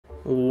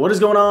What is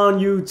going on,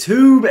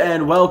 YouTube,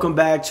 and welcome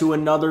back to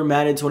another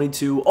Madden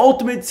 22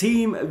 Ultimate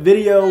Team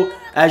video.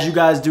 As you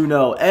guys do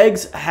know,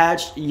 eggs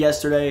hatched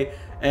yesterday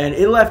and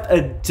it left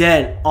a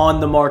dent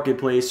on the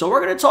marketplace. So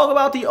we're going to talk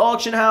about the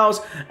auction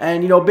house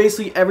and,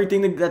 basically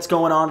everything that's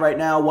going on right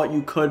now, what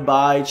you could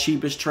buy,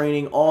 cheapest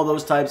training, all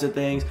those types of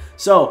things.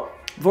 So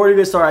before we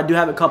get started, I do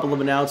have a couple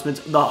of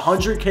announcements. The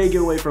 100K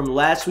giveaway from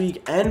last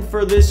week and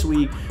for this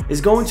week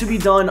is going to be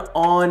done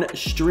on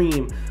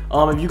stream.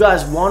 If you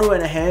guys want to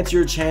enhance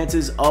your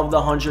chances of the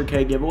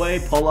 100K giveaway,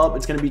 pull up.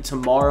 It's going to be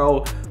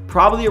tomorrow,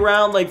 probably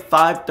around like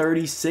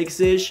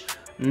 5:36-ish.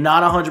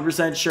 Not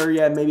 100% sure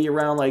yet. Maybe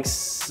around like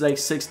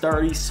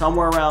 6:30,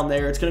 somewhere around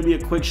there. It's going to be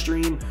a quick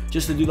stream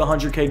just to do the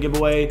 100K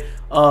giveaway,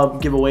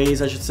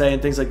 giveaways, I should say,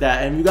 and things like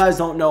that. And if you guys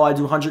don't know, I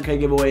do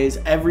 100K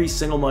giveaways every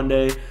single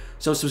Monday.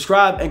 So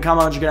subscribe and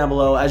comment 100K down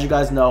below. As you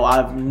guys know, I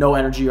have no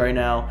energy right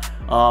now.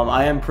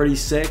 I am pretty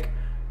sick.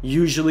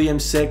 Usually I'm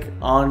sick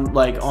on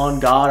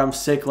God. I'm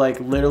sick like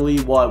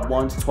literally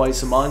once,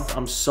 twice a month.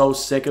 I'm so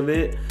sick of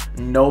it.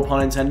 No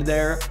pun intended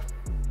there.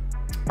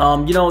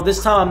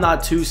 This time I'm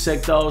not too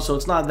sick though, so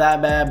it's not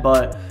that bad,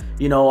 but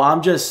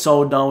I'm just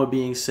so done with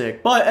being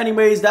sick. But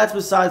anyways, that's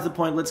besides the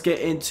point. Let's get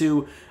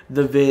into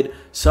the vid.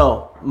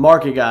 So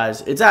market,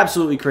 guys, it's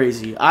absolutely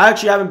crazy. I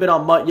actually haven't been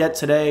on MUT yet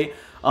today.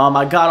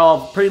 I got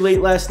off pretty late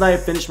last night,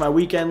 finished my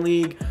weekend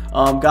league,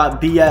 got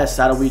BS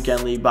out of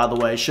weekend league, by the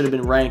way. Should have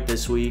been ranked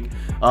this week.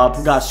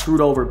 Got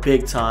screwed over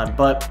big time,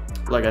 but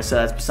like I said,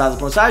 that's besides the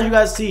point. So as you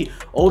guys see,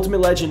 Ultimate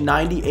Legend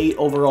 98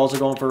 overalls are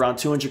going for around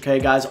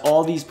 200K, guys.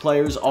 All these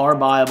players are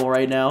buyable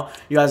right now.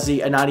 You guys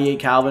see a 98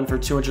 Calvin for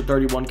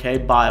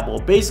 231K,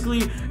 buyable.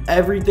 Basically,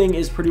 everything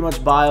is pretty much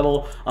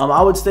buyable.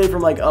 I would stay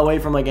away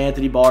from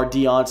Anthony Barr,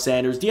 Deion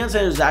Sanders. Deion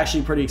Sanders is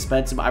actually pretty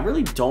expensive. I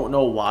really don't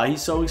know why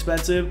he's so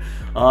expensive.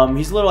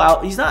 He's a little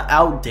out. He's not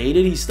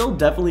outdated. He's still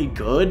definitely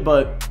good,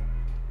 but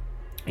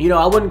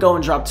I wouldn't go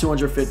and drop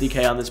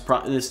 250K on this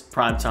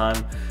prime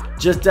time.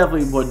 Just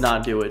definitely would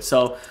not do it.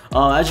 So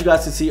as you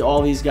guys can see,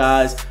 all these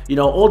guys,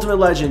 Ultimate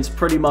Legends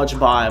pretty much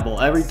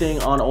buyable.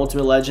 Everything on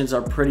Ultimate Legends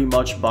are pretty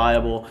much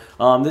buyable.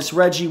 This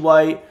Reggie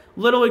White,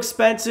 little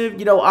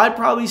expensive. I'd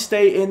probably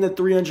stay in the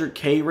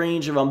 300K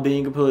range if I'm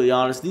being completely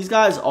honest. These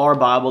guys are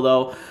buyable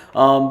though.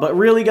 But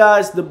really,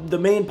 guys, the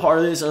main part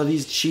of this are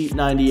these cheap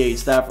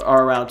 98s that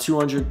are around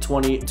 200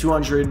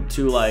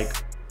 to like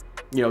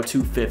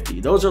 250.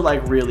 Those are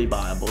really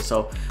buyable.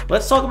 So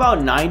let's talk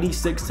about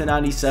 96 to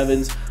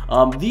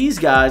 97s. These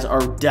guys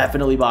are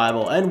definitely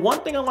buyable. And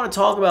one thing I want to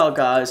talk about,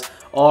 guys,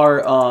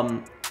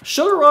 are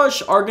Sugar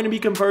Rush are going to be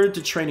converted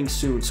to training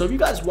soon. So if you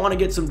guys want to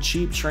get some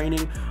cheap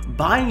training,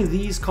 buying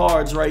these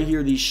cards right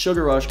here, these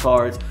Sugar Rush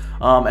cards,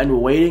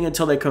 and waiting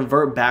until they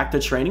convert back to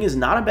training is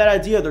not a bad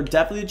idea. They're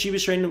definitely the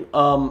cheapest training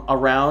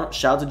around.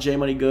 Shout out to J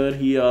Money Good.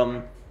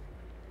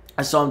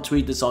 I saw him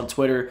tweet this on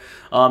Twitter.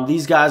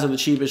 These guys are the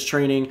cheapest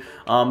training.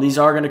 These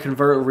are going to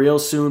convert real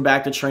soon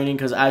back to training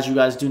because, as you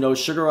guys do know,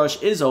 Sugar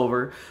Rush is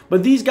over.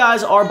 But these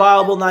guys are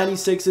buyable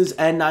 96s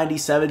and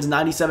 97s.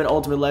 97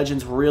 Ultimate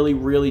Legends really,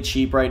 really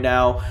cheap right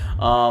now.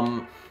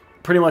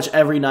 Pretty much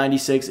every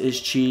 96 is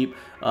cheap.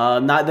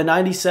 Not the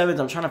 97s.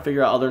 I'm trying to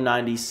figure out other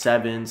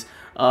 97s.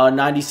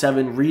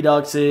 97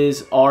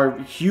 Reduxes are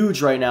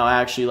huge right now,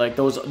 actually. Like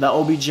the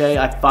OBJ,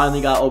 I finally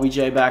got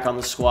OBJ back on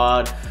the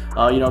squad.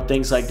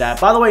 Things like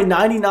that. By the way,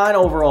 99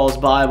 overall is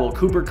buyable.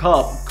 Cooper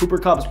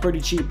Cup is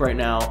pretty cheap right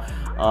now.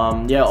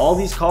 Yeah, all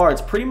these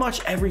cards, pretty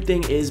much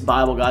everything is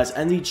buyable, guys,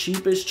 and the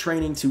cheapest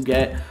training to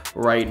get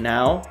right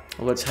now.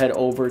 Let's head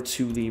over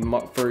to the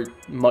MUT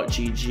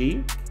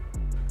GG.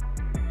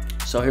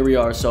 So here we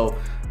are. So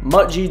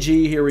MUT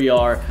GG, here we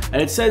are,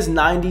 and it says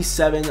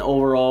 97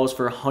 overalls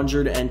for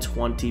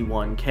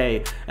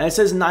 121K, and it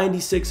says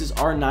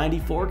 96s are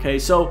 94K.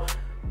 So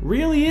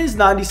really is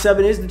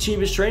 97 is the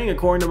cheapest training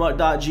according to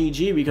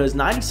MUT.GG, because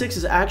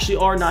 96s actually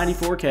are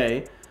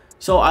 94K.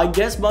 So I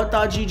guess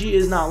MUT.GG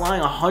is not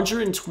lying.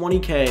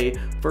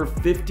 120K for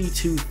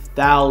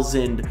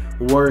 52,000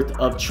 worth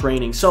of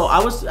training. So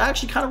I was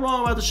actually kind of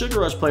wrong about the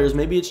Sugar Rush players.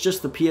 Maybe it's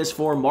just the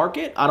PS4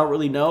 market. I don't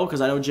really know,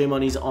 because I know J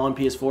Money's on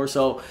PS4.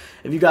 So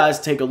if you guys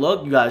take a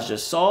look, you guys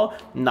just saw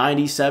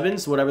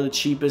 97s, whatever the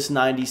cheapest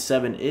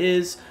 97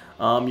 is.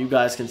 You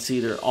guys can see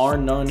there are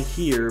none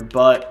here,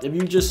 but if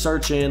you just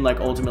search in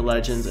Ultimate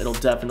Legends, it'll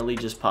definitely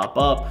just pop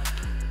up.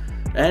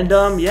 And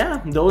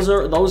yeah,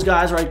 those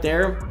guys right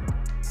there.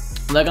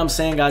 Like I'm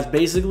saying, guys,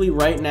 basically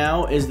right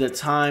now is the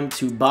time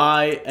to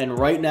buy, and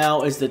right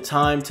now is the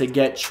time to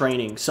get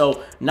training.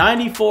 So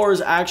 94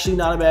 is actually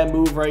not a bad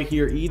move right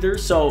here either.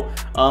 So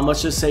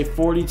let's just say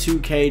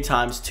 42K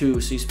times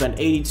 2. So you spend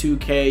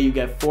 82K, you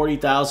get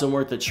 40,000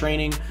 worth of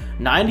training.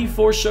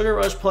 94 Sugar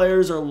Rush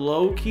players are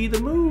low-key the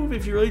move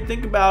if you really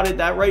think about it.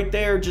 That right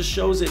there just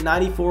shows it.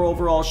 94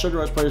 overall Sugar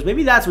Rush players.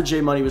 Maybe that's what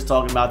J Money was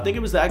talking about. I think it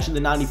was actually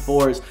the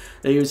 94s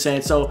that he was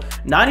saying. So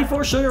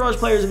 94 Sugar Rush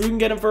players, if you can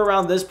get them for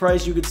around this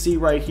price, you could see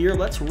right here.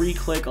 Let's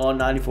re-click on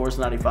 94s,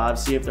 95s,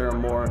 see if there are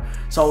more.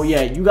 So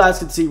yeah, you guys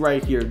can see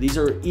right here. These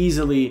are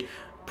easily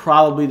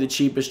probably the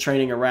cheapest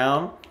training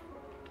around.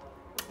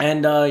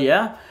 And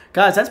yeah,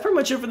 guys, that's pretty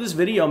much it for this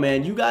video,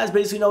 man. You guys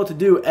basically know what to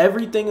do.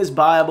 Everything is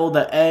buyable.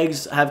 The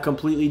eggs have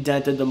completely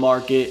dented the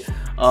market.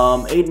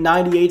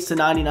 98s to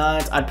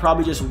 99s, I'd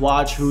probably just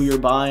watch who you're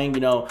buying.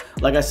 You know,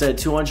 like I said,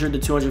 200 to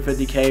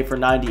 250K for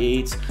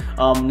 98s.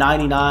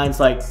 99s,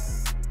 like,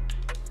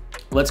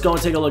 let's go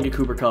and take a look at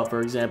Cooper Kupp, for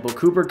example.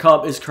 Cooper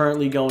Kupp is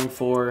currently going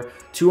for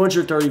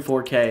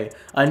 234K.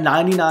 A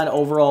 99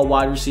 overall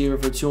wide receiver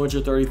for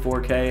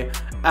 234K.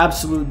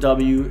 Absolute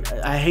W.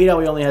 I hate how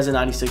he only has a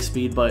 96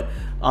 speed, but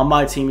on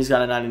my team, he's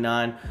got a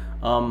 99.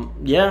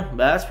 Yeah,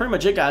 that's pretty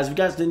much it, guys. If you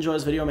guys did enjoy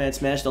this video, man,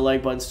 smash the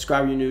like button,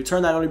 subscribe if you're new,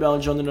 turn that notification bell,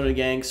 and join the Noti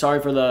gang. Sorry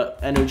for the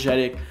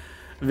energetic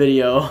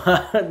video,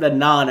 the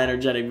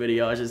non-energetic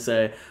video, I should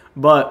say.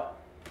 But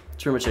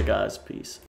that's pretty much it, guys. Peace.